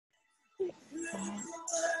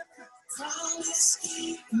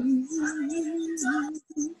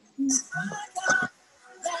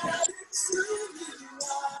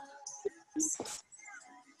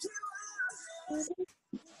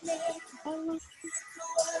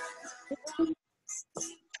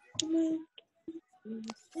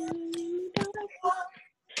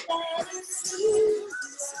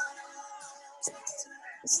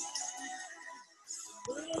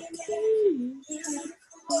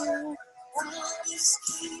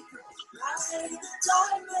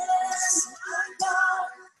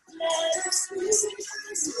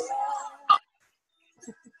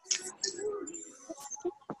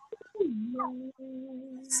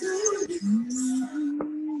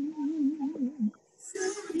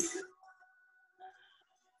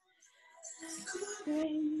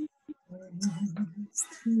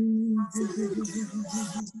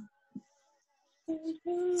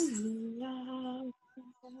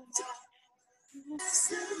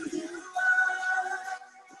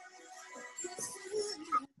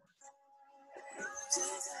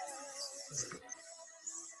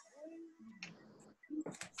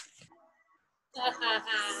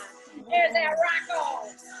There's that Rocco.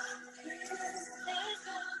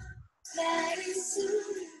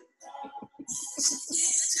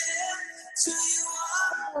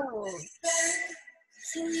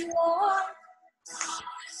 Who you are,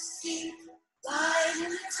 light in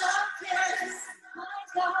the darkness, my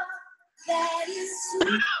God, that is who.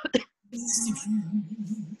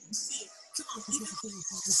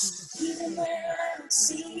 Even when I don't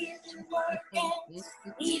see it working,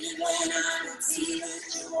 even when I don't feel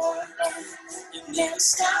it working, you never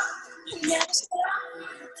stop, you never stop,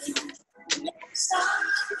 you never stop,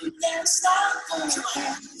 you never stop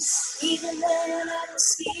working. Even when I don't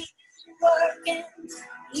see it working,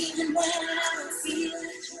 even when I don't feel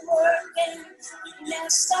it working, you never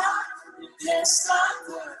stop, you never stop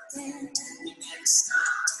working, you never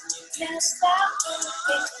stop, you never stop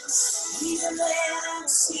working. Even when I don't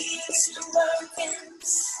see it working,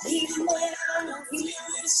 even when I don't feel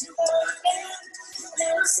it working, you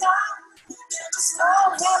never stop, you never stop. Oh,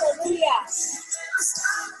 hallelujah.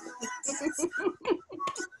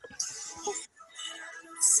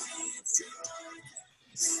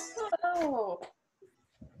 Oh.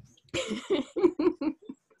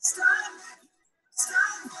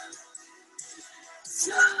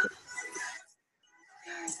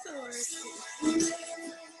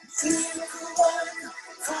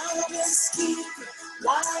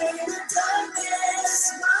 Light in the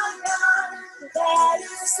darkness, my God, that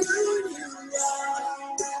is who you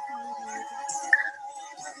are.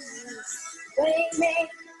 Waymaker,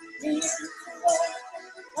 miracle,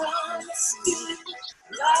 promise keeper,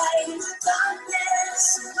 light in the darkness,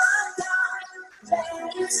 my God,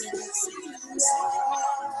 that is who you are.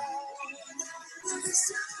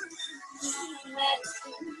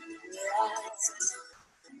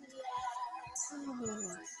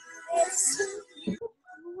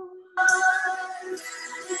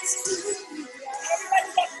 Everybody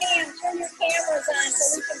that can, turn your cameras on so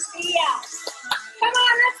we can see ya. Come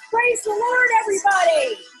on, let's praise the Lord, everybody.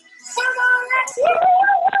 Come on, let's hear it.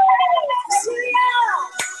 Hallelujah.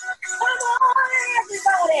 Come on,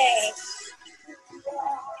 everybody.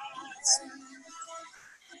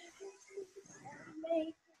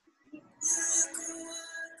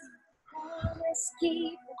 Promise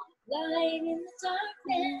keep light in the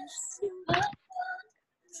darkness.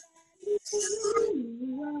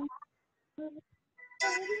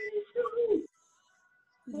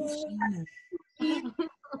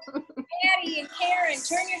 Patty and Karen,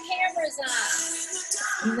 turn your cameras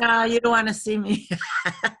on. No, you don't want to see me.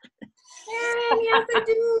 Karen, yes I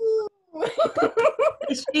do.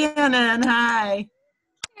 Shannon, hi.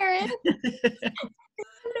 Karen.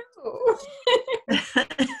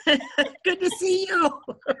 Good to see you.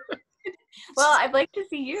 Well, I'd like to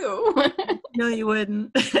see you. No, you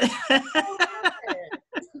wouldn't.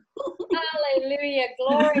 Hallelujah,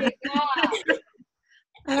 glory to God.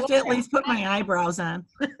 I have to at least put my eyebrows on.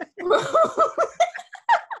 Come on,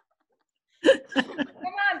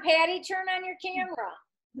 Patty, turn on your camera.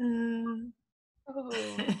 I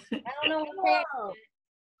don't know what Patty.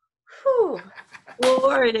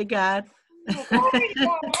 Glory to God. Glory to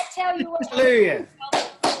God. I tell you what. Hallelujah.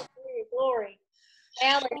 Glory.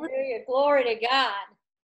 Hallelujah. Glory to God.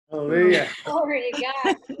 Hallelujah. Glory to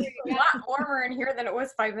God. It's a lot warmer in here than it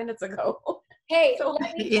was 5 minutes ago. Hey, So,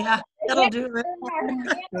 let me Yeah, that'll do it.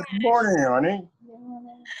 Good morning, honey.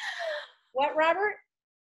 What, Robert?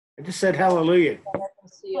 I just said hallelujah.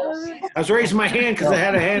 I was raising my hand because I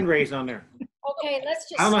had a hand raised on there. Okay, let's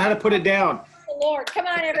just I don't know how to put it down. the Lord. Come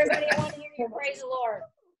on, everybody. I want to hear you praise the Lord.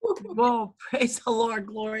 Whoa, praise the Lord.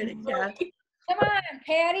 Glory to God. Come on,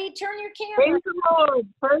 Patty, turn your camera. Praise the Lord.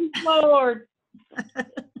 Praise the Lord.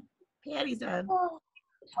 Patty's on.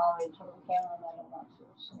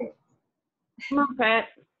 Come on, Pat.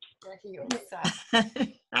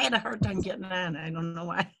 I had a hard time getting on. I don't know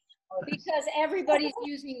why. Because everybody's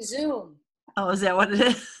using Zoom. Oh, is that what it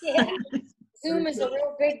is? Yeah. Zoom is a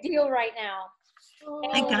real big deal right now.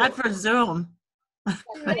 Thank God for Zoom.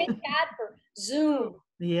 Thank God for Zoom.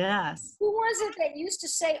 Yes. Who was it that used to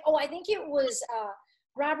say, oh, I think it was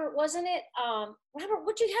Robert, wasn't it? Robert,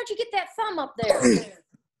 how'd you get that thumb up there?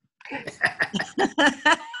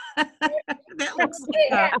 That looks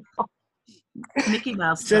like a Mickey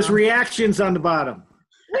Mouse. It says thumb. reactions on the bottom.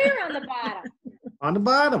 Where on the bottom? On the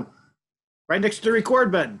bottom. Right next to the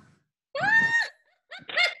record button.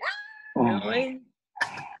 Really?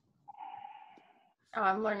 Oh,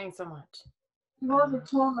 I'm learning so much. Oh,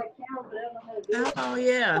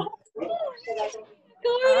 yeah. Glory to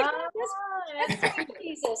God. That's good,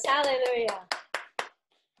 Jesus. Hallelujah.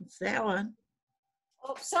 It's that one.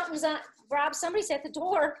 Oh, something's on. Rob, somebody's at the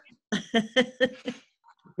door.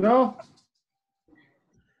 No?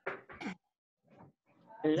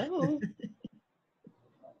 Hello.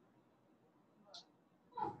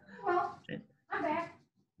 I'm back.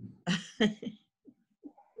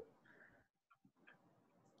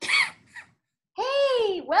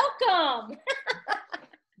 Hey, welcome.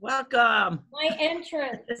 Welcome. My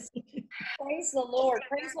entrance. Praise the Lord.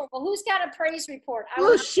 Praise the Lord. Well, who's got a praise report?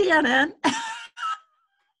 Oh, Shannon.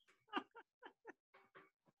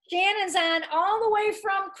 Shannon's on all the way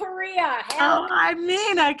from Korea. Oh, I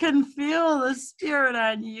mean, I can feel the spirit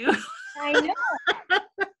on you. I know.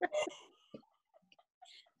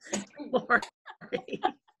 Lord.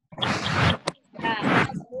 God,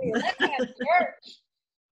 hallelujah. Let's have church.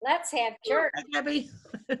 Let's have church. Hi, Debbie.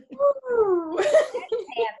 Let's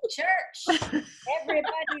have church.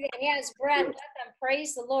 Everybody that has breath, let them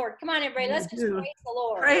praise the Lord. Come on, everybody. Let's just praise the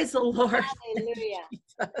Lord. Praise the Lord. Hallelujah.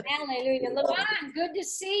 Hallelujah. Levon, good to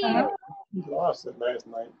see you. You lost it last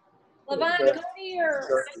night. Levon, go to your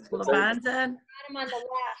Levon's on. bottom on the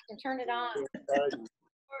left and turn it on.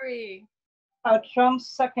 Sorry. How Trump's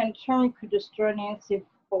second term could destroy Nancy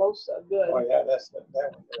Pelosi. Good. Oh, yeah, that's that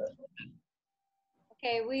one.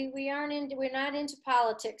 Okay, we're not into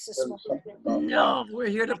politics this morning. No, we're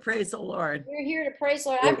here to praise the Lord. We're here to praise the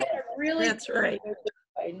Lord. I've got a really That's right.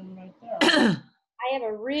 Biden right there. I have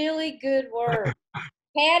a really good word.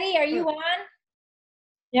 Patty, are you on?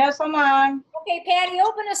 Yes, I'm on. Okay, Patty,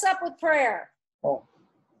 open us up with prayer. Oh,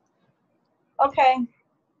 Okay.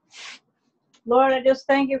 Lord, I just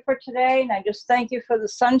thank you for today, and I just thank you for the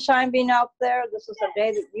sunshine being out there. This is a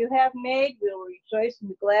day that you have made. We will rejoice and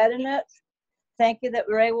be glad in it. Thank you that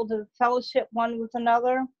we're able to fellowship one with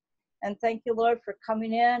another. And thank you, Lord, for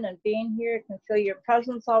coming in and being here. I can feel your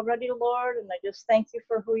presence already, Lord. And I just thank you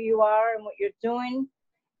for who you are and what you're doing.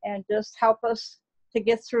 And just help us to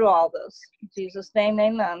get through all this. In Jesus' name,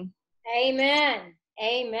 amen. Amen.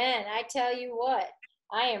 Amen. I tell you what,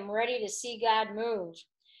 I am ready to see God move.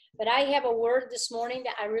 But I have a word this morning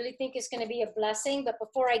that I really think is going to be a blessing. But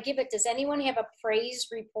before I give it, does anyone have a praise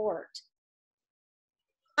report?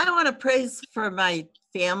 I want to praise for my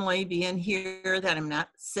family being here, that I'm not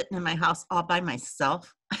sitting in my house all by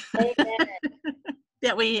myself. Amen.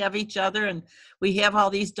 That we have each other, and we have all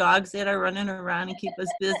these dogs that are running around and keep us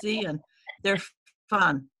busy, and they're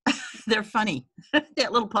fun. They're funny.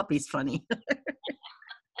 That little puppy's funny.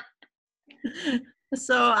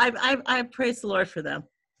 So I praise the Lord for them.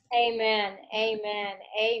 Amen. Amen.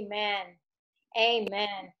 Amen.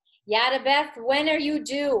 Amen. Yada Beth, when are you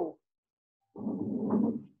due?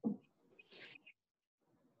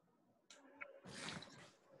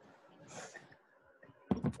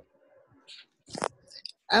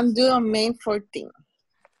 I'm due on May 14th.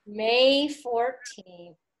 May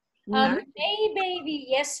 14th. Nice. May, baby.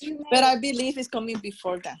 Yes, you may. But I believe it's coming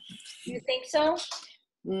before that. You think so?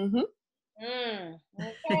 Mm-hmm.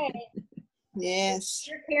 Okay. Yes.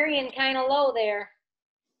 You're carrying kind of low there.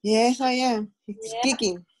 Yes, I am. It's Yeah.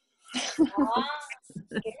 kicking. Good.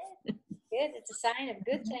 Good. It's a sign of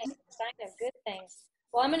good things. It's a sign of good things.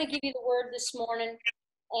 Well, I'm going to give you the word this morning,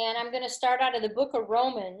 and I'm going to start out of the book of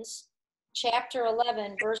Romans, chapter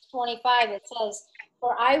 11, verse 25. It says,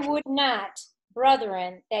 "For I would not,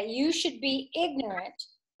 brethren, that you should be ignorant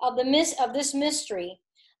of this mystery,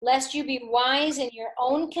 lest you be wise in your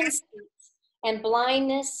own conceits, and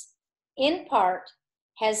blindness in part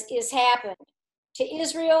is happened to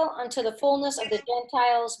Israel until the fullness of the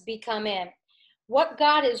Gentiles be come in." What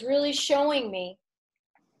God is really showing me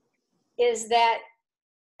is that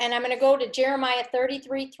and I'm going to go to Jeremiah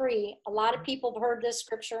 33:3. A lot of people have heard this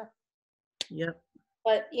scripture, Yep.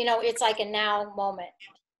 but it's like a now moment.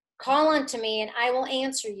 Call unto me, and I will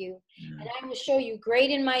answer you, and I will show you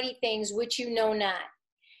great and mighty things which you know not.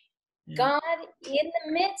 Yeah. God, in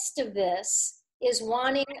the midst of this, is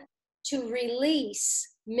wanting to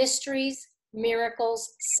release mysteries,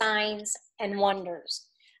 miracles, signs, and wonders.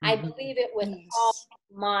 I believe it with all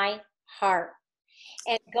my heart.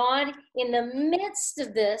 And God, in the midst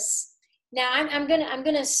of this, now I'm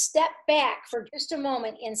gonna step back for just a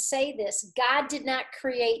moment and say this: God did not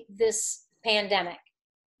create this pandemic.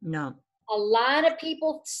 No. A lot of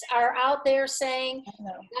people are out there saying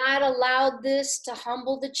God allowed this to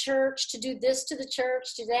humble the church, to do this to the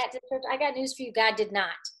church, to that to the church. I got news for you: God did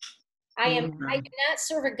not. I do not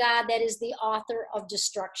serve a God that is the author of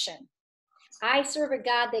destruction. I serve a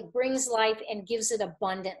God that brings life and gives it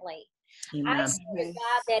abundantly. Amen. I serve a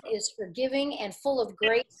God that is forgiving and full of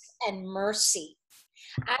grace and mercy.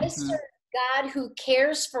 I serve a God who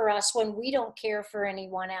cares for us when we don't care for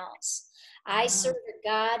anyone else. I serve a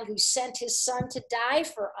God who sent his son to die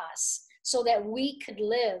for us so that we could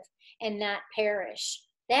live and not perish.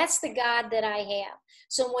 That's the God that I have.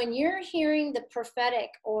 So when you're hearing the prophetic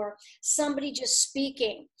or somebody just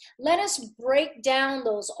speaking, let us break down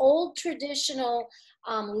those old traditional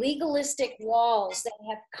legalistic walls that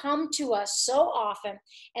have come to us so often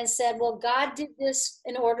and said, well, God did this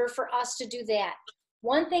in order for us to do that.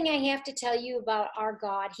 One thing I have to tell you about our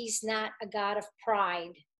God, he's not a God of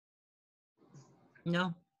pride.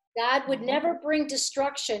 No. God would never bring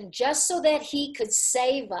destruction just so that he could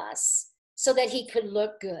save us, so that he could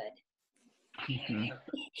look good.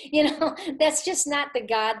 That's just not the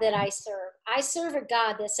God that I serve. I serve a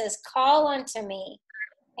God that says, call unto me,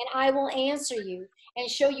 and I will answer you and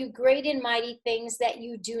show you great and mighty things that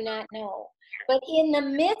you do not know. But in the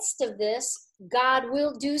midst of this, God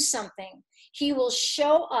will do something. He will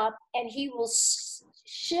show up, and he will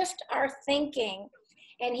shift our thinking,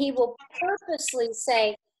 and he will purposely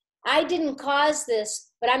say, I didn't cause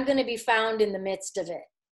this, but I'm going to be found in the midst of it.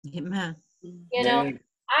 Amen.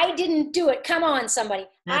 I didn't do it. Come on, somebody.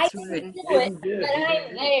 That's I right. didn't do it, but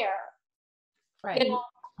I'm there. Right.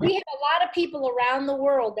 We have a lot of people around the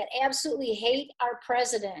world that absolutely hate our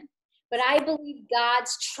president, but I believe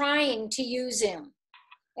God's trying to use him.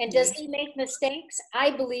 And does he make mistakes? I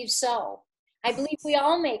believe so. I believe we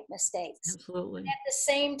all make mistakes. Absolutely. At the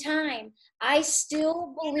same time, I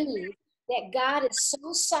still believe that God is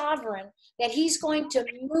so sovereign that he's going to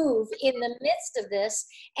move in the midst of this.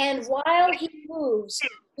 And while he moves,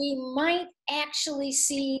 we might actually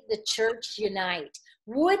see the church unite.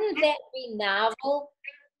 Wouldn't that be novel?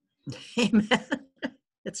 Amen.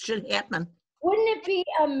 It should happen. Wouldn't it be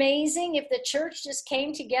amazing if the church just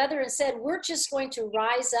came together and said, we're just going to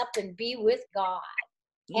rise up and be with God?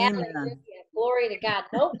 Amen. Hallelujah. Glory to God.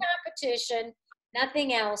 No competition,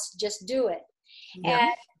 nothing else. Just do it. Yep.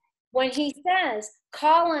 And when he says,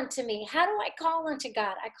 call unto me, how do I call unto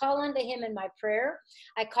God? I call unto him in my prayer.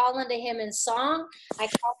 I call unto him in song. I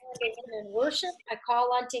call unto him in worship. I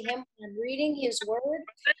call unto him when I'm reading his word.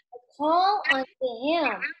 I call unto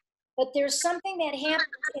him. But there's something that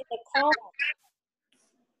happens in the call.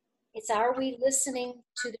 It's, are we listening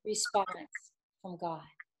to the response from God?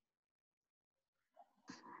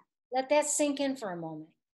 Let that sink in for a moment.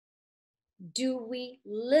 Do we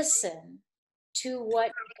listen to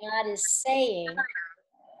what God is saying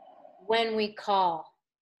when we call?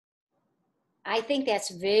 I think that's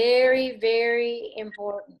very, very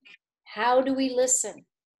important. How do we listen?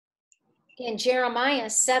 In Jeremiah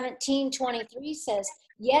 17:23 says,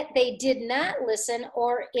 yet they did not listen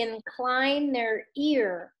or incline their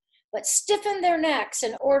ear, but stiffened their necks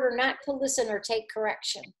in order not to listen or take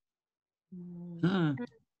correction.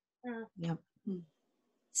 Yep.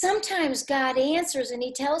 Sometimes God answers and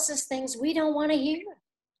he tells us things we don't want to hear.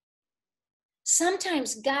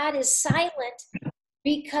 Sometimes God is silent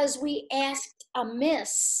because we asked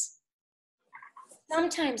amiss.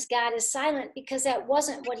 Sometimes God is silent because that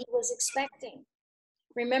wasn't what he was expecting.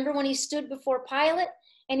 Remember when he stood before Pilate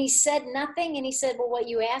and he said nothing, and he said, well, what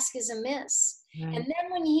you ask is amiss. Right. And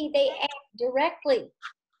then when they asked directly,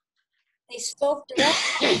 they spoke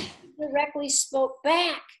directly spoke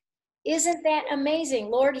back. Isn't that amazing?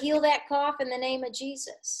 Lord, heal that cough in the name of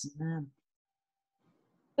Jesus. Amen.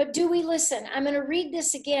 But do we listen? I'm going to read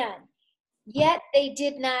this again. Yet they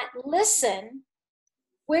did not listen.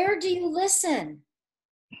 Where do you listen?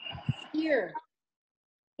 Here.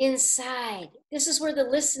 Inside. This is where the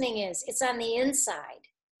listening is. It's on the inside.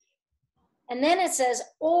 And then it says,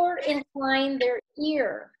 or incline their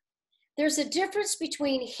ear. There's a difference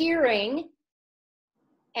between hearing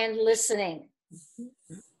and listening.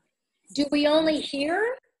 Do we only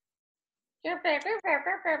hear?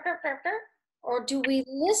 Or do we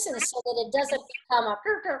listen so that it doesn't become a...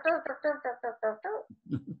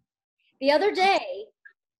 The other day,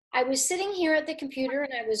 I was sitting here at the computer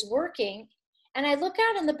and I was working, and I look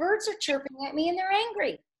out and the birds are chirping at me and they're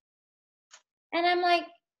angry. And I'm like,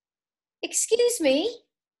 excuse me?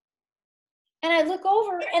 And I look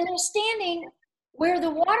over and they're standing where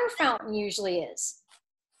the water fountain usually is.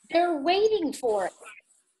 They're waiting for it.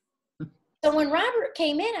 So when Robert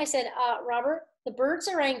came in, I said, Robert, the birds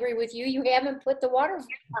are angry with you. You haven't put the water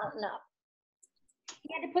fountain up.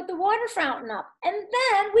 He had to put the water fountain up. And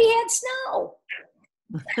then we had snow.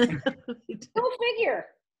 Go figure.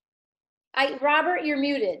 Robert, you're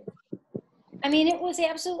muted. I mean, it was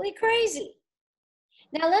absolutely crazy.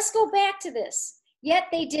 Now let's go back to this. Yet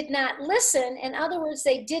they did not listen. In other words,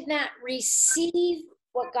 they did not receive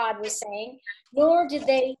what God was saying, nor did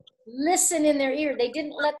they listen in their ear. They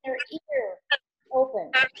didn't let their ear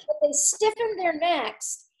open. But they stiffened their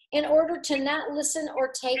necks in order to not listen or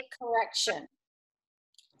take correction.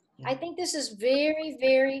 I think this is very,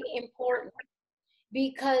 very important,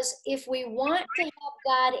 because if we want to have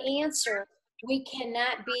God answer, we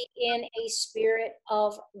cannot be in a spirit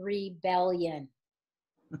of rebellion.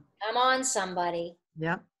 Come on, somebody.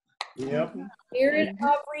 Yep. Yep. Spirit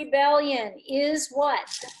of rebellion is what?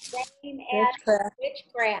 The same as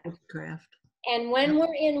witchcraft. Craft. And when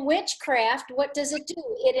we're in witchcraft, what does it do?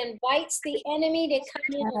 It invites the enemy to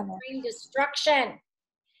come in and bring destruction.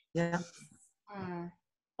 Yeah.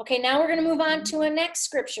 Okay, now we're going to move on to a next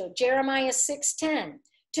scripture, Jeremiah 6:10.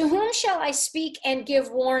 To whom shall I speak and give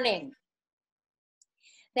warning?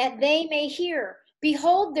 That they may hear.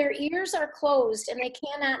 Behold, their ears are closed and they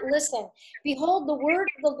cannot listen. Behold, the word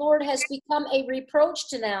of the Lord has become a reproach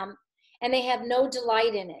to them, and they have no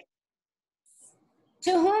delight in it.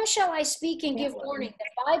 To whom shall I speak and give warning? The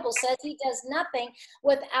Bible says he does nothing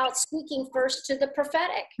without speaking first to the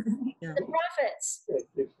prophetic, Yeah. the prophets.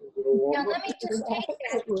 Now let me just take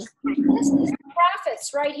that. This is the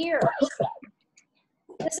prophets right here.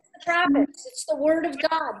 This is the prophets. It's the word of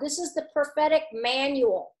God. This is the prophetic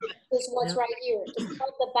manual, is what's right here. It's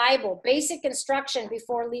called the Bible. Basic instruction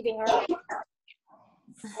before leaving earth.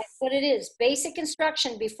 That's what it is. Basic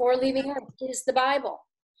instruction before leaving earth is the Bible.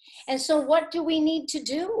 And so what do we need to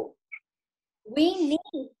do? We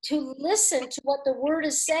need to listen to what the word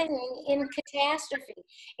is saying in catastrophe,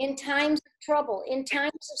 in times of trouble, in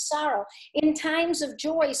times of sorrow, in times of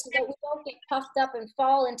joy, so that we don't get puffed up and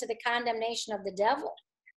fall into the condemnation of the devil.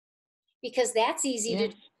 Because that's easy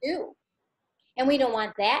to do. And we don't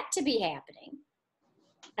want that to be happening.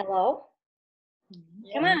 Hello?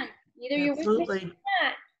 Come on. Either you're with me or you're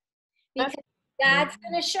not. Because God's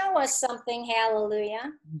going to show us something.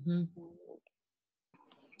 Hallelujah. Mm-hmm.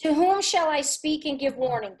 To whom shall I speak and give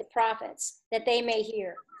warning? The prophets, that they may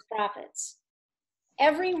hear. Prophets.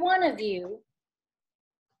 Every one of you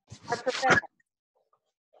are prophetic.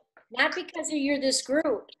 Not because you're this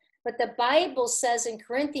group, but the Bible says in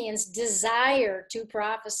Corinthians, desire to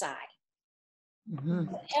prophesy.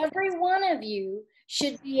 Mm-hmm. Every one of you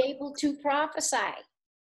should be able to prophesy.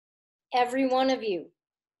 Every one of you.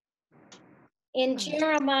 In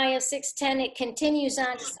Jeremiah 6:10, it continues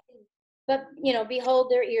on to say, but, behold,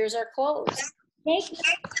 their ears are closed. Take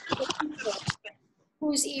note of the people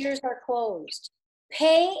whose ears are closed.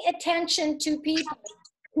 Pay attention to people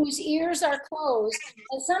whose ears are closed.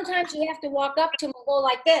 And sometimes you have to walk up to them and go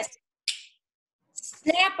like this.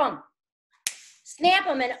 Snap them. Snap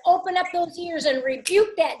them and open up those ears and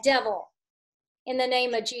rebuke that devil in the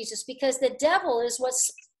name of Jesus. Because the devil is what's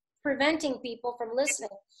preventing people from listening.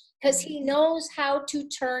 Because he knows how to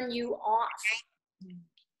turn you off.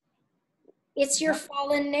 It's your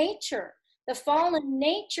fallen nature. The fallen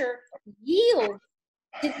nature yields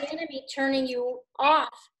to the enemy turning you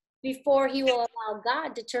off before he will allow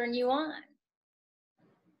God to turn you on.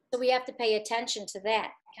 So we have to pay attention to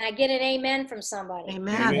that. Can I get an amen from somebody?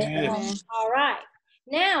 Amen. Amen. All right.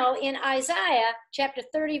 Now in Isaiah chapter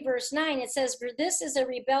 30 verse 9, it says, for this is a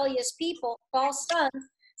rebellious people, false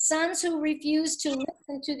sons who refuse to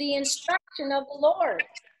listen to the instruction of the Lord.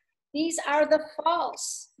 These are the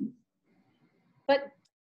false. But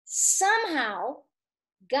somehow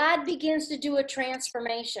God begins to do a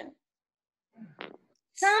transformation.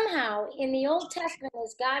 Somehow in the Old Testament,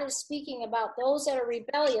 as God is speaking about those that are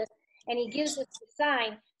rebellious, and he gives us the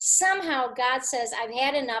sign, somehow God says, I've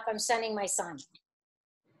had enough, I'm sending my son.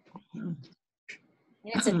 And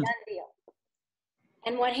it's a done deal.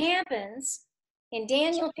 And what happens in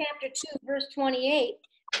Daniel chapter 2, verse 28,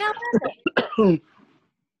 however,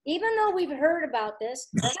 even though we've heard about this,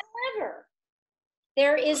 however,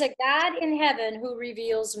 There is a God in heaven who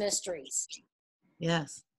reveals mysteries.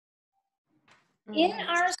 Yes. In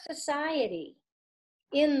our society,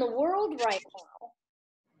 in the world right now,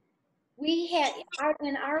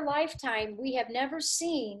 in our lifetime, we have never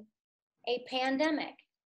seen a pandemic.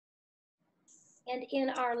 And in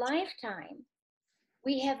our lifetime,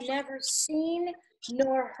 we have never seen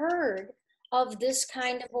nor heard of this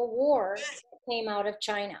kind of a war that came out of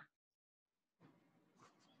China.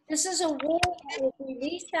 This is a war that was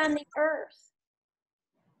released on the earth.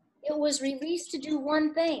 It was released to do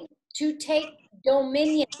one thing, to take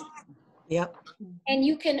dominion. Yep. And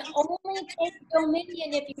you can only take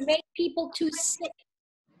dominion if you make people too sick.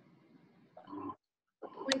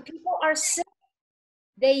 When people are sick,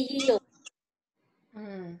 they yield.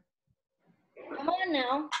 Mm. Come on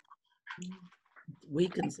now.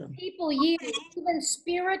 Weakens them. People yield, even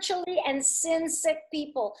spiritually and sin sick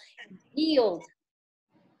people yield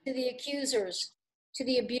to the accusers, to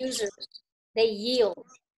the abusers. They yield.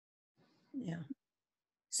 Yeah.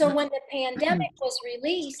 So when the pandemic was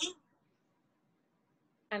released,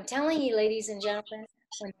 I'm telling you, ladies and gentlemen,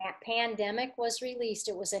 when that pandemic was released,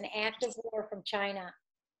 it was an act of war from China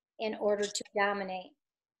in order to dominate.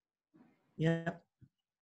 Yep.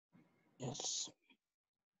 Yes.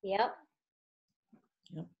 Yep.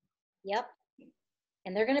 Yep. Yep.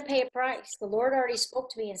 And they're going to pay a price. The Lord already spoke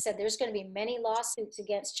to me and said there's going to be many lawsuits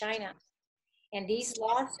against China. And these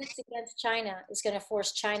lawsuits against China is going to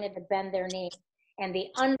force China to bend their knee. And the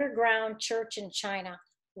underground church in China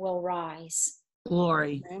will rise.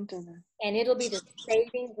 Glory. And it'll be the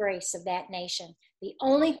saving grace of that nation. The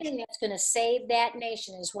only thing that's going to save that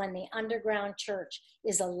nation is when the underground church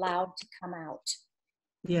is allowed to come out.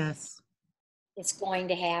 Yes. It's going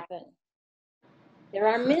to happen. There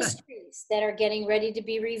are mysteries that are getting ready to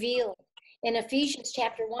be revealed. In Ephesians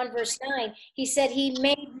chapter 1, verse 9, he said he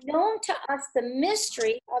made known to us the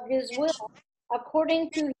mystery of his will according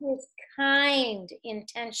to his kind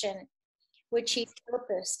intention, which he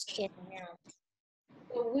purposed in him.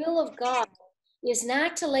 The will of God is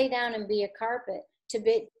not to lay down and be a carpet, to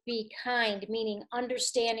be kind, meaning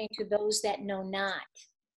understanding to those that know not.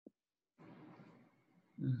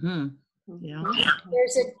 Mm-hmm. Yeah.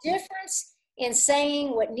 There's a difference in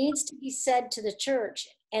saying what needs to be said to the church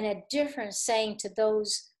and a difference saying to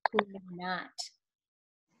those who know not.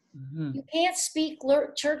 Mm-hmm. You can't speak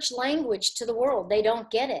church language to the world. They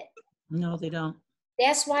don't get it. No, they don't.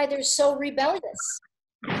 That's why they're so rebellious.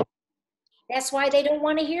 That's why they don't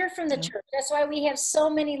want to hear from the church. That's why we have so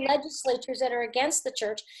many legislatures that are against the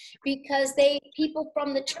church, because people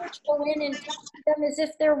from the church go in and talk to them as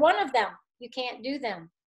if they're one of them. You can't do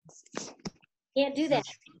them. Can't do that.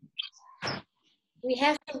 We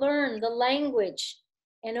have to learn the language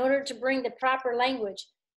in order to bring the proper language.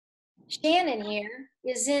 Shannon here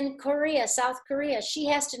is in Korea, South Korea. She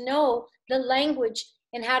has to know the language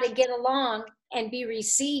and how to get along and be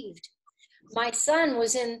received. My son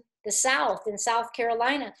was in the South, in South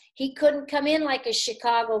Carolina. He couldn't come in like a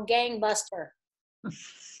Chicago gangbuster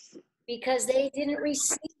because they didn't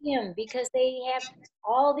receive him, because they have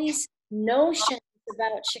all these notions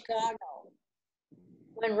about Chicago.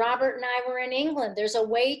 When Robert and I were in England, there's a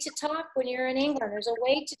way to talk when you're in England. There's a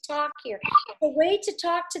way to talk here. There's a way to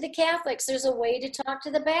talk to the Catholics. There's a way to talk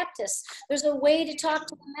to the Baptists. There's a way to talk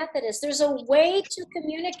to the Methodists. There's a way to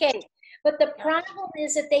communicate. But the problem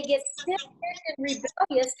is that they get stiff-necked and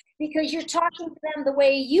rebellious because you're talking to them the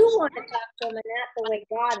way you want to talk to them and not the way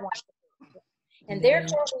God wants to talk to them. And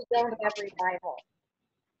therefore, we don't have revival.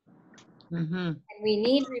 Mm-hmm. And we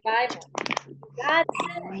need revival. God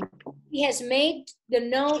said he has made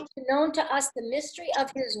known to us the mystery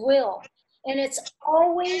of his will. And it's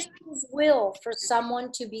always his will for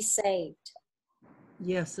someone to be saved.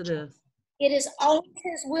 Yes, it is. It is always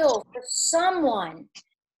his will for someone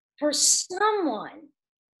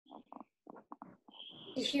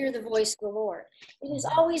to hear the voice of the Lord. It is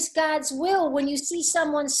always God's will when you see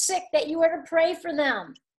someone sick that you are to pray for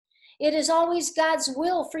them. It is always God's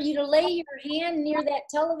will for you to lay your hand near that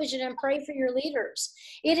television and pray for your leaders.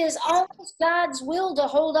 It is always God's will to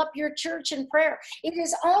hold up your church in prayer. It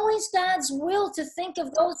is always God's will to think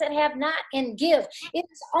of those that have not and give. It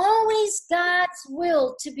is always God's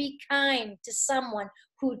will to be kind to someone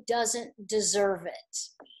who doesn't deserve it.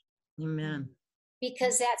 Amen.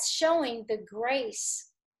 Because that's showing the grace.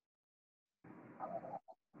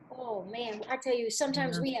 Oh man, I tell you,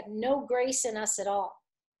 sometimes we have no grace in us at all.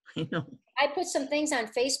 I know. I put some things on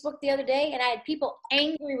Facebook the other day and I had people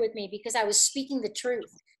angry with me because I was speaking the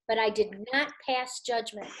truth, but I did not pass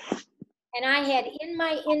judgment. And I had in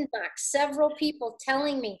my inbox several people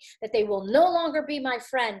telling me that they will no longer be my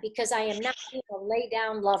friend because I am not being a lay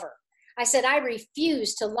down lover. I said, I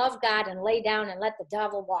refuse to love God and lay down and let the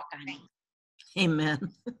devil walk on me. Amen.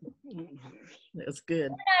 That's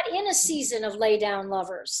good. We're not in a season of lay down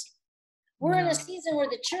lovers. We're in a season where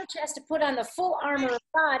the church has to put on the full armor of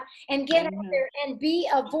God and get out there and be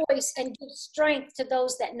a voice and give strength to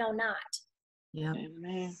those that know not. Yeah.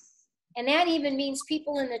 Amen. And that even means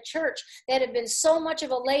people in the church that have been so much of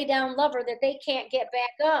a lay down lover that they can't get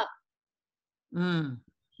back up. Mm.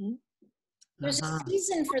 There's a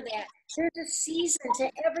season for that. There's a season to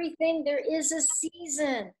everything. There is a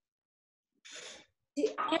season. To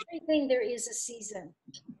everything there is a season.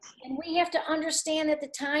 And we have to understand that the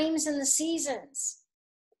times and the seasons.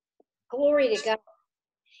 Glory to God.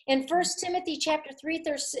 In 1 Timothy chapter 3,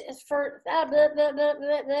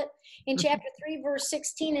 in chapter 3, verse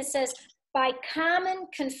 16, it says, by common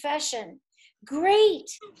confession, great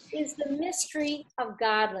is the mystery of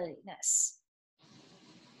godliness.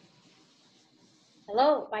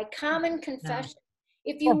 Hello, by common confession.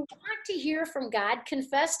 If you want to hear from God,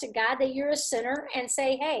 confess to God that you're a sinner and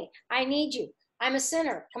say, hey, I need you. I'm a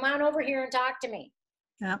sinner. Come on over here and talk to me.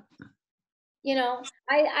 Yeah. You know,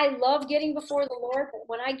 I love getting before the Lord, but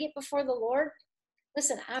when I get before the Lord,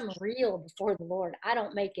 listen, I'm real before the Lord. I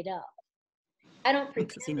don't make it up. I don't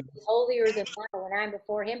pretend to be holier than thou when I'm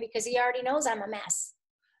before him because he already knows I'm a mess.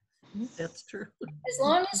 That's true. As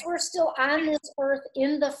long as we're still on this earth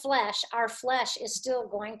in the flesh, our flesh is still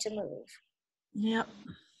going to move. Yep.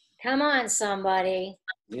 Come on, somebody.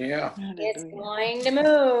 Yeah. It's going to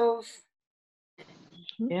move.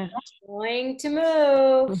 Yeah. It's going to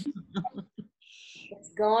move.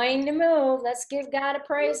 It's going to move. Let's give God a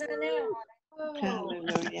praise on that one.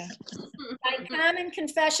 Hallelujah. By common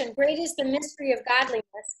confession, great is the mystery of godliness.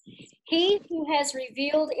 He who has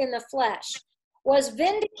revealed in the flesh was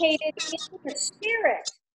vindicated in the spirit,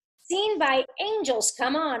 seen by angels,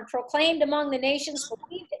 come on, proclaimed among the nations,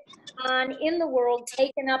 believed on in the world,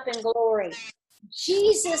 taken up in glory.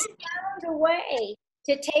 Jesus found a way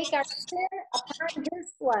to take our sin upon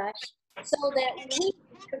his flesh so that we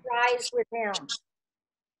could rise with him.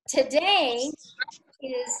 Today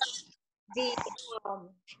is the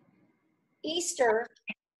Easter,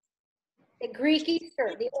 the Greek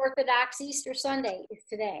Easter, the Orthodox Easter Sunday is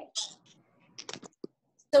today.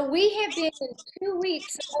 So we have been in 2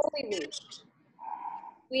 weeks of Holy Week.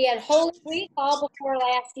 We had Holy Week all before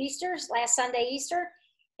last Easter, last Sunday Easter,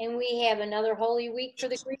 and we have another Holy Week for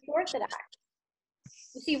the Greek Orthodox.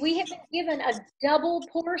 You see, we have been given a double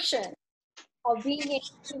portion of being able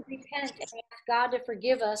to repent and ask God to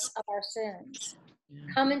forgive us of our sins.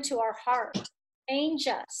 Come into our heart, change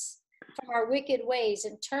us from our wicked ways,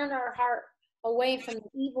 and turn our heart away from the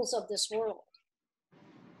evils of this world.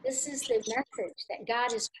 This is the message that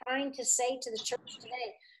God is trying to say to the church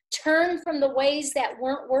today. Turn from the ways that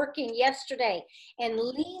weren't working yesterday and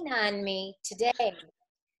lean on me today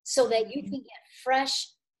so that you can get fresh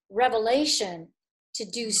revelation to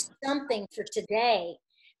do something for today,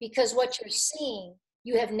 because what you're seeing,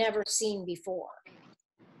 you have never seen before.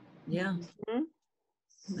 Yeah.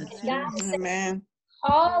 God said, Amen.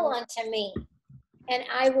 call unto me and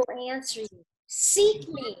I will answer you. Seek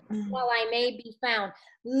me while I may be found.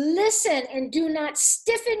 Listen and do not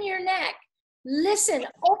stiffen your neck. Listen,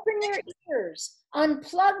 open your ears,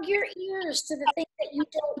 unplug your ears to the things that you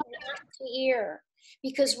don't want to hear.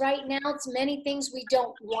 Because right now, it's many things we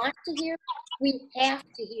don't want to hear, we have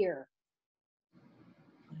to hear.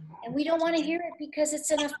 And we don't want to hear it because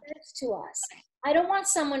it's an offense to us. I don't want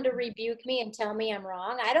someone to rebuke me and tell me I'm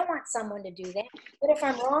wrong. I don't want someone to do that. But if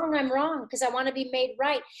I'm wrong because I want to be made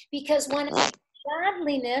right. Because when it's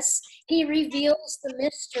godliness, he reveals the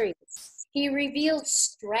mysteries. He reveals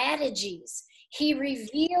strategies. He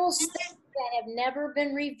reveals things that have never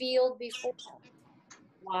been revealed before.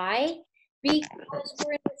 Why? Because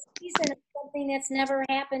we're in the season of something that's never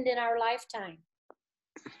happened in our lifetime.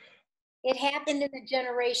 It happened in the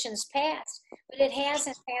generations past, but it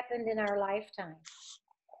hasn't happened in our lifetime.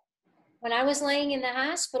 When I was laying in the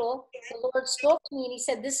hospital, the Lord spoke to me and he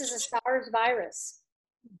said, this is a SARS virus.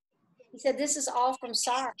 He said, this is all from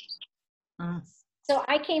SARS. So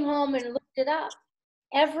I came home and looked it up.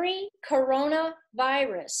 Every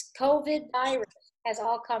coronavirus, COVID virus, has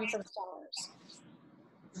all come from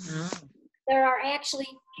SARS. There are actually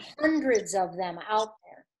hundreds of them out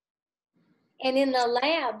there. And in the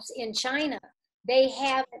labs in China, they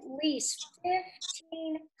have at least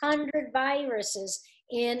 1,500 viruses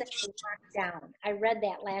in lockdown. I read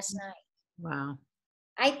that last night. Wow.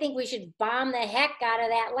 I think we should bomb the heck out of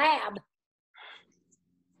that lab.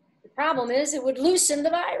 The problem is it would loosen the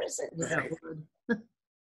viruses. Yeah, it would.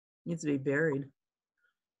 Needs to be buried.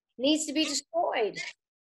 Needs to be destroyed.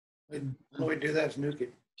 The only way to do that is nuke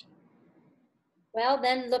it. Well,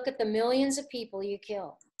 then look at the millions of people you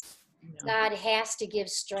kill. Yeah. God has to give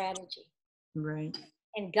strategy. Right.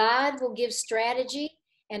 And God will give strategy.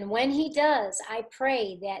 And when he does, I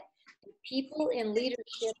pray that the people in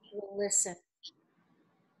leadership will listen.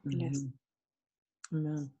 Yes. Mhm.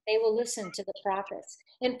 Amen. They will listen to the prophets.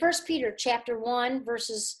 In 1 Peter chapter 1,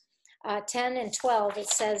 verses 10 and 12, it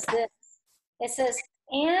says this. It says,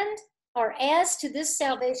 or as to this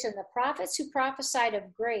salvation, the prophets who prophesied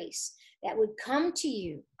of grace that would come to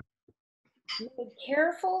you made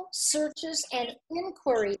careful searches and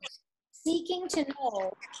inquiries, seeking to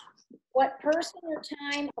know what person or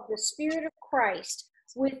time of the Spirit of Christ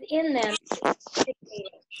within them is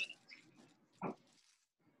indicated.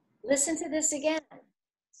 Listen to this again.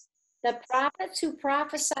 The prophets who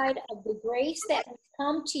prophesied of the grace that would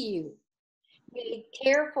come to you made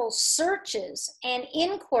careful searches and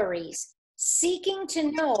inquiries, seeking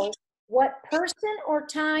to know what person or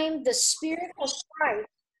time the Spirit of Christ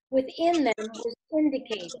within them was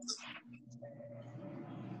indicated.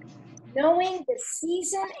 Knowing the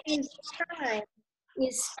season and time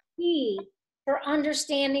is key for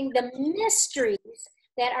understanding the mysteries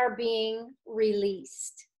that are being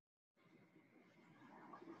released.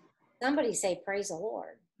 Somebody say, praise the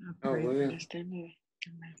Lord. Hallelujah. Yes, amen.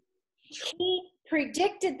 Amen. He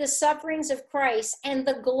predicted the sufferings of Christ and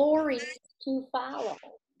the glories to follow.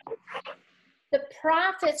 The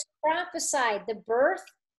prophets prophesied the birth,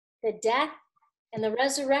 the death, and the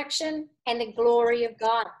resurrection and the glory of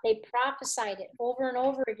God. They prophesied it over and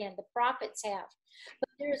over again. The prophets have. But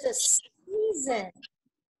there's a season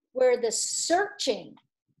where the searching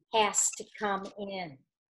has to come in.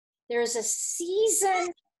 There's a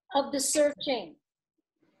season of the searching.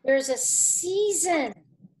 There's a season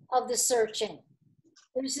of the searching.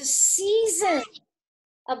 There's a season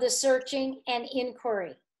of the searching and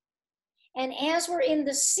inquiry. And as we're in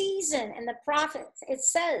the season and the prophets, it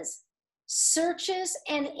says, searches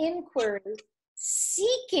and inquiry,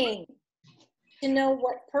 seeking to know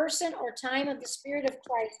what person or time of the Spirit of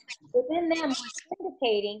Christ within them was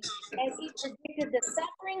indicating as he predicted the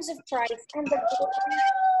sufferings of Christ and the glory.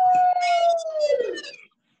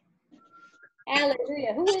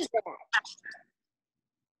 Hallelujah. Who is that?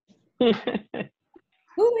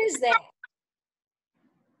 Who is that?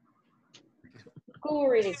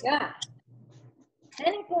 Glory to God.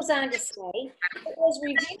 Then it goes on to say, it was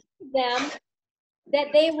revealed to them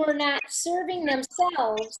that they were not serving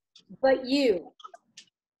themselves, but you.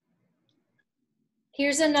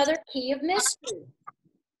 Here's another key of mystery.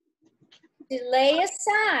 To lay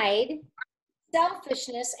aside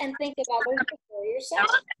selfishness and think of others before yourself.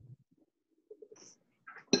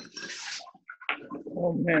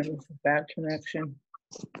 Oh man, it's a bad connection.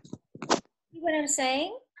 See what I'm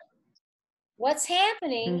saying? What's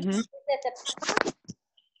happening Mhm. is that the prophets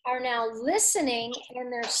are now listening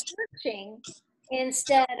and they're searching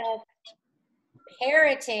instead of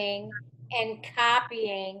parroting and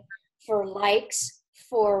copying for likes,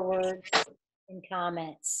 forwards, and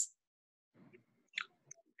comments.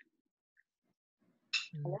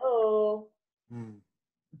 Hello? Mm.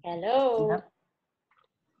 Hello? Yep.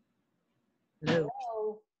 No.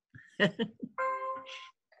 Hello?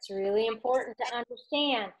 It's really important to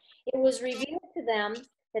understand. It was revealed to them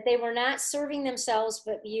that they were not serving themselves,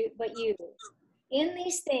 but you. In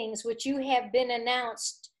these things which you have been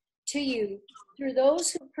announced to you through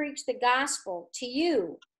those who preach the gospel to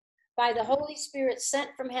you by the Holy Spirit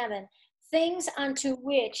sent from heaven, things unto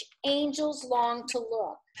which angels long to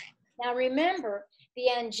look. Now remember, the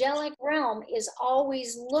angelic realm is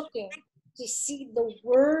always looking to see the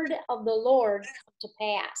word of the Lord come to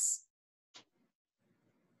pass.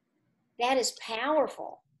 That is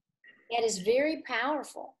powerful. That is very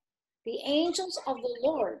powerful. The angels of the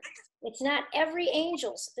Lord, it's not every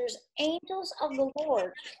angels. There's angels of the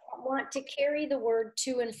Lord that want to carry the word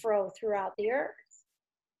to and fro throughout the earth.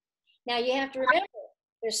 Now you have to remember,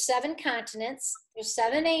 there's 7 continents, there's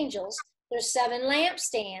 7 angels, there's 7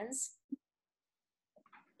 lampstands.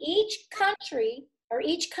 Each country or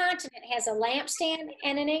each continent has a lampstand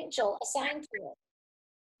and an angel assigned to it.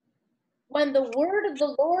 When the word of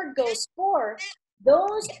the Lord goes forth,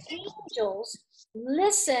 those angels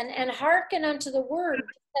listen and hearken unto the word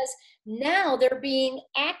because now they're being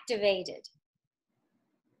activated.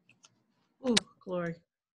 Ooh, glory.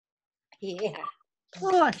 Yeah.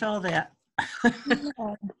 Oh, I felt that.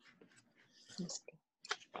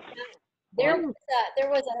 There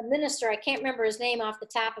was a minister, I can't remember his name off the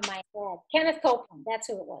top of my head. Kenneth Copeland, that's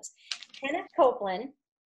who it was. Kenneth Copeland,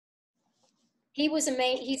 he's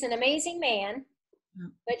an amazing man.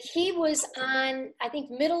 But he was on, I think,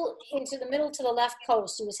 middle to the left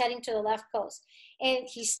coast. He was heading to the left coast. And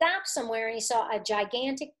he stopped somewhere and he saw a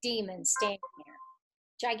gigantic demon standing there.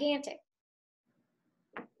 Gigantic.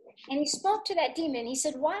 And he spoke to that demon. He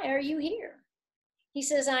said, "Why are you here?" He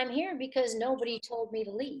says, "I'm here because nobody told me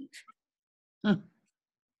to leave." Hmm.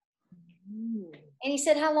 And he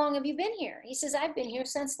said, "How long have you been here?" He says, "I've been here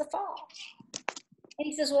since the fall." And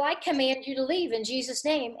he says, "Well, I command you to leave in Jesus'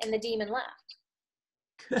 name." And the demon left.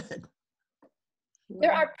 Good.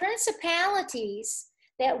 There are principalities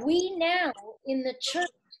that we now in the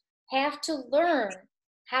church have to learn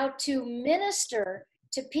how to minister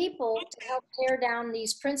to people to help tear down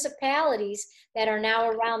these principalities that are now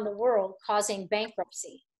around the world causing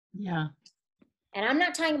bankruptcy. Yeah. And I'm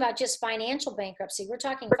not talking about just financial bankruptcy. We're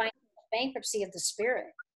talking financial bankruptcy of the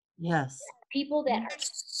spirit. Yes. People that are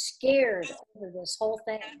scared over this whole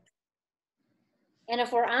thing. And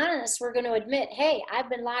if we're honest, we're going to admit, hey, I've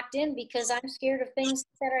been locked in because I'm scared of things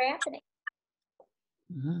that are happening.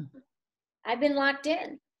 Mhm. I've been locked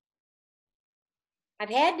in. I've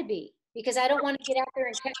had to be because I don't want to get out there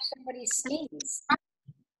and catch somebody's sneeze.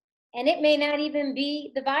 And it may not even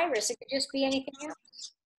be the virus. It could just be anything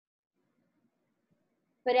else.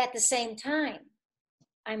 But at the same time,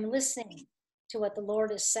 I'm listening to what the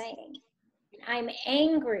Lord is saying. I'm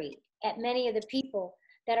angry at many of the people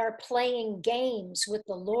that are playing games with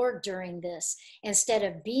the Lord during this instead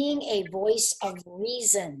of being a voice of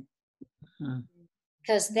reason. Mhm.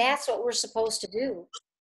 Because that's what we're supposed to do.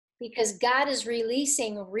 Because God is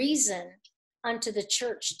releasing reason unto the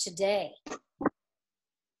church today.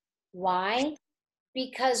 Why?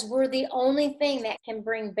 Because we're the only thing that can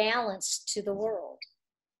bring balance to the world.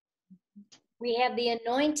 We have the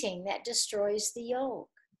anointing that destroys the yoke.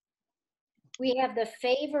 We have the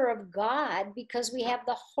favor of God because we have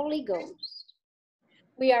the Holy Ghost.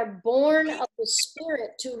 We are born of the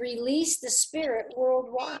Spirit to release the Spirit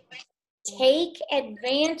worldwide. Take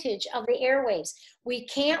advantage of the airwaves. We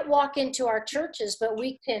can't walk into our churches, but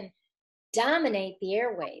we can dominate the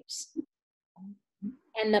airwaves.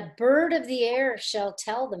 And the bird of the air shall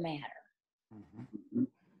tell the matter.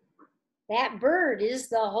 That bird is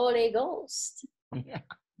the Holy Ghost. Yeah.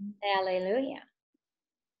 Hallelujah.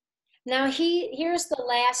 Now here's the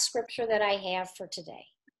last scripture that I have for today.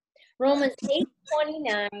 Romans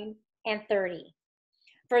 8:29 and 30.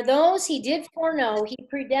 For those he did foreknow, he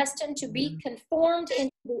predestined to be conformed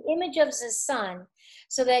into the image of his Son,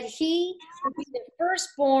 so that he would be the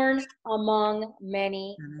firstborn among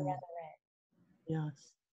many brethren.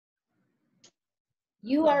 Yes.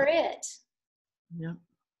 You are it. Yep.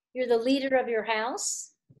 You're the leader of your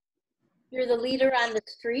house. You're the leader on the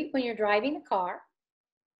street when you're driving the car.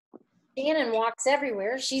 Shannon walks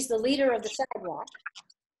everywhere. She's the leader of the sidewalk.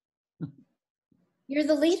 You're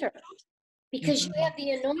the leader because you have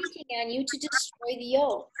the anointing on you to destroy the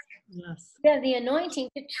yoke. Yes. You have the anointing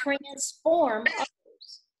to transform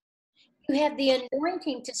others. You have the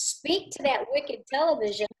anointing to speak to that wicked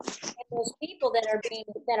television and those people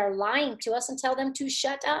that are lying to us and tell them to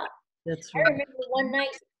shut up. That's I right. remember one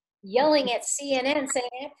night yelling at CNN saying,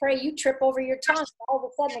 "I pray you trip over your tongue." All of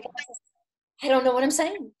a sudden, the guy says, "I don't know what I'm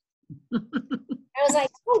saying." I was like,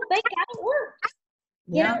 "Oh, thank God it worked."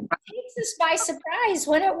 You know, Yeah. it takes us by surprise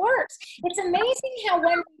when it works. It's amazing how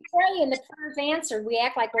when we pray and the prayer's answered, we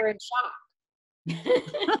act like we're in shock.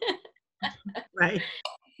 Right.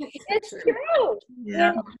 It's true. Yeah.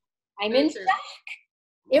 You know, I'm in shock.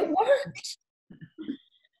 It worked.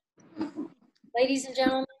 Ladies and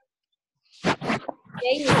gentlemen,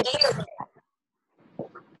 today is the day.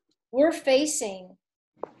 We're facing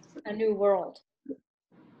a new world.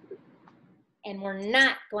 And we're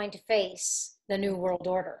not going to face the new world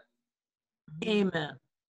order. Amen.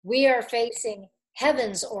 We are facing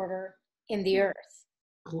heaven's order in the earth.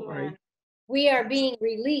 Glory. We are being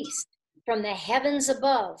released from the heavens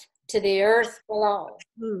above to the earth below.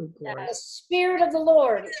 Ooh, glory. The Spirit of the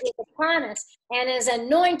Lord is upon us and has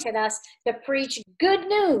anointed us to preach good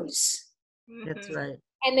news. That's right.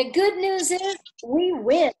 And the good news is we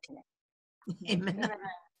win. Amen.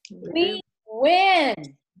 We win.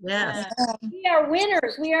 Yes. We are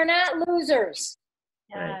winners. We are not losers.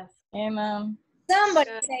 Right. Amen. Somebody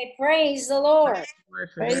say, praise the Lord. Praise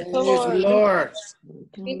the Praise Lord. the Lord.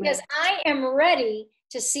 Because I am ready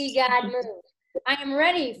to see God move. I am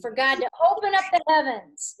ready for God to open up the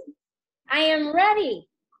heavens. I am ready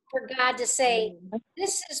for God to say,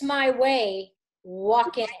 this is my way,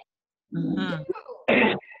 walk in it. Mhm.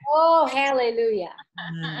 Oh, hallelujah.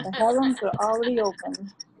 Amen. The heavens are already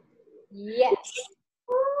open. Yes.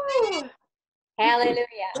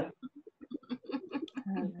 Hallelujah.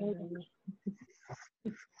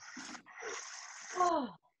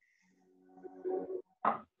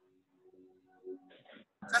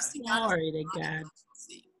 Trusting God. Glory to God.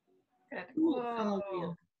 Ooh,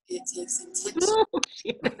 hallelujah. It takes intention. Oh,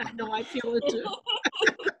 shit. I know, I feel it too.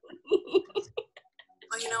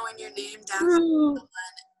 Well, you know, when you're named after Ooh. someone,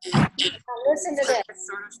 Listen to it's like this. a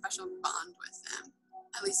sort of special bond with them.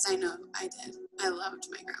 At least I know I did. I loved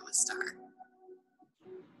my grandma Star.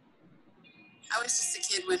 I was just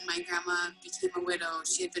a kid when my grandma became a widow.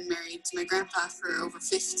 She had been married to my grandpa for over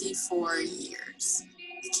 54 years.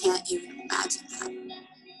 I can't even imagine that.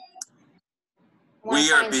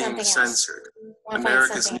 We are being censored.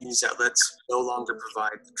 America's news outlets no longer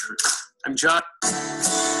provide the truth. I'm John.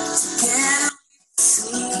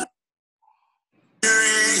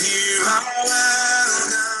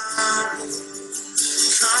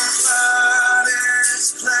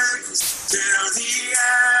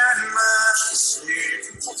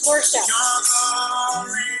 It's worship.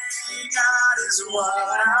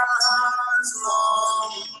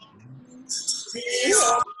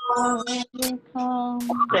 Come,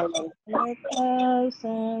 your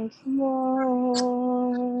presence,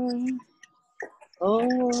 Lord.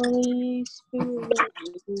 Holy Spirit,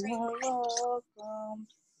 you are welcome.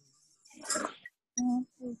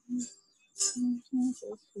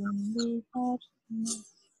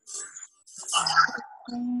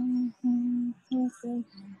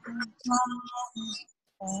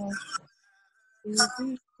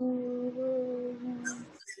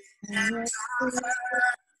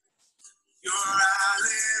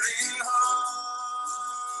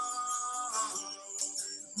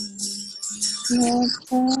 Your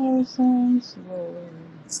presence, Lord.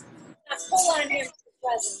 Now pull on him for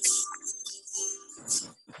presence.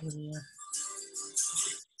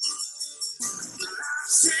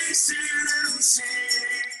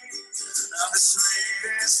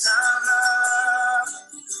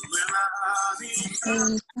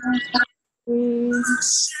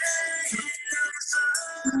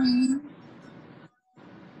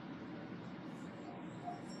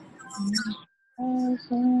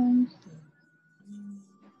 Presence.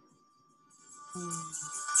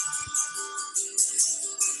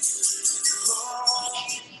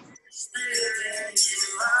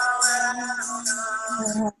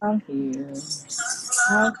 I'm here.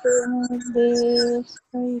 I feel this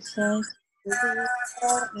presence to the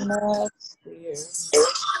atmosphere.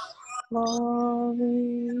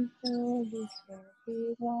 Glory to this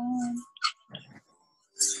everyone.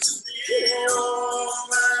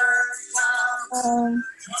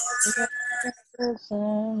 Your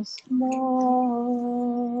presence, Lord.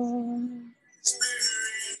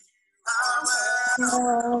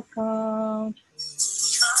 Welcome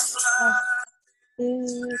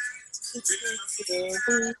to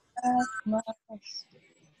the atmosphere.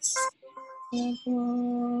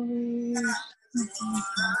 Glory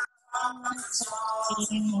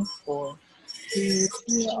for you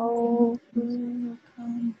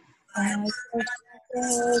overcome by your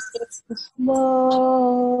presence, Lord.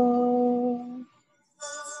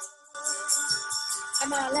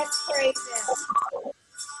 Come on, let's praise him.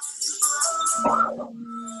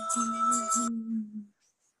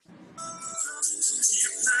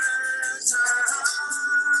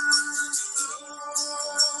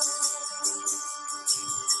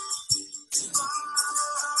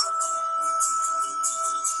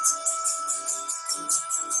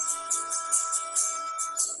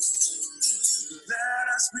 Let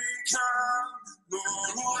us become more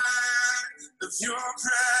aware of your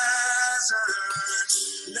presence.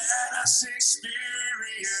 Let us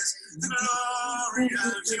experience the glory of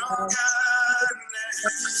your goodness.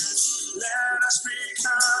 Let us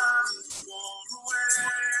become more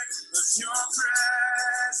aware of your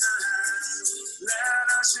presence. Let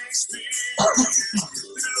us experience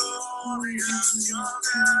the glory of your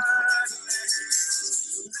goodness.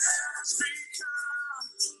 Let us become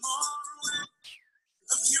more aware.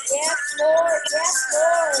 Yes, Lord. Yes,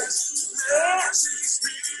 Lord. Yes.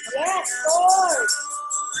 Yes, Lord.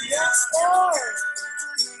 Yes, Lord.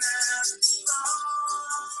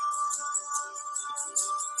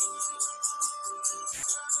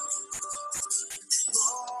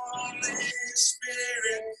 Holy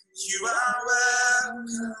Spirit, you are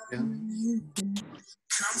welcome.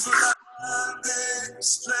 Come flood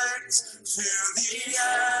this place, fill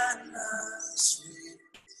the atmosphere.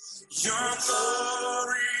 Your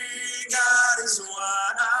glory, God, is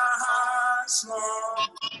what our hearts long.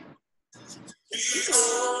 Be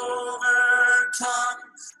overcome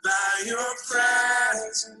by your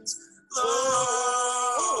presence,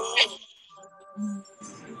 Lord.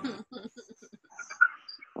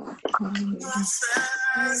 Your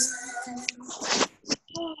presence,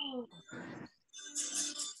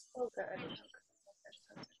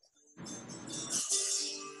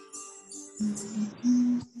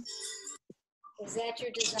 that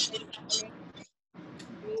your desire today?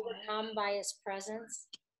 To be overcome by his presence?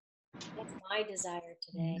 That's my desire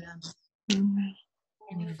today. Amen.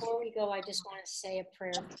 And before we go, I just want to say a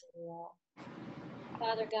prayer for you all.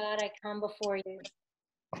 Father God, I come before you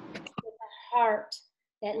with a heart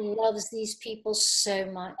that loves these people so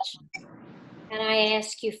much. And I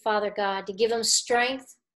ask you, Father God, to give them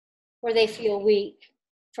strength where they feel weak.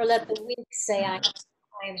 For let the weak say, I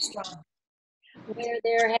am strong. Where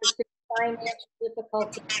there has been financial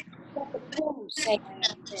difficulty, let the poor say, I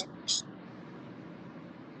am rich.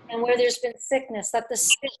 And where there's been sickness, let the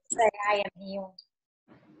sick say, I am healed.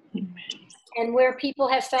 And where people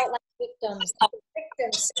have felt like victims, let the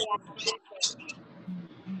victims say, I am victor.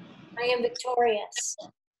 I am victorious.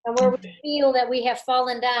 And where we feel that we have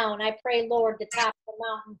fallen down, I pray, Lord, the top of the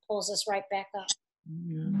mountain pulls us right back up.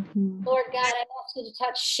 Lord God, I ask you to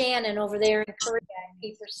touch Shannon over there in Korea and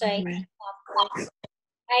keep her safe.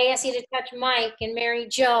 I ask you to touch Mike and Mary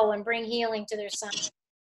Jo and bring healing to their son.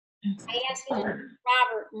 I ask you to touch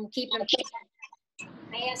Robert and keep him protected.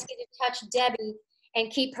 I ask you to touch Debbie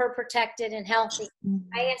and keep her protected and healthy.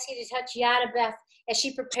 I ask you to touch Yada Beth as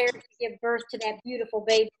she prepares to give birth to that beautiful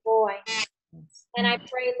baby boy. And I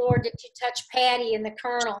pray, Lord, that you touch Patty and the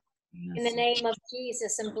Colonel in the name of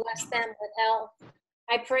Jesus and bless them with health.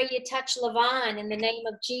 I pray you touch Levon in the name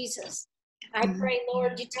of Jesus. I pray,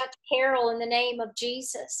 Lord, you touch Carol in the name of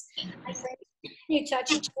Jesus. I pray you touch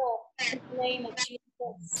Jill in the name of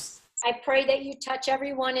Jesus. I pray that you touch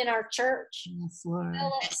everyone in our church. Yes, Lord.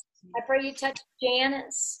 Phyllis, I pray you touch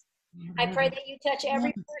Janice. I pray that you touch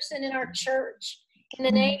every person in our church in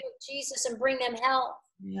the name of Jesus and bring them health.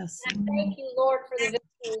 Yes. And I thank you, Lord, for the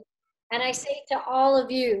victory. And I say to all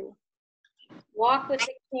of you, walk with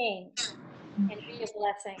the King and be a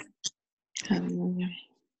blessing. Hallelujah.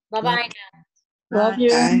 Bye-bye now. Love you.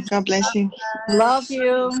 Bye. God bless you. Love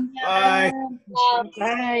you. Bye. Love.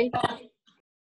 Bye.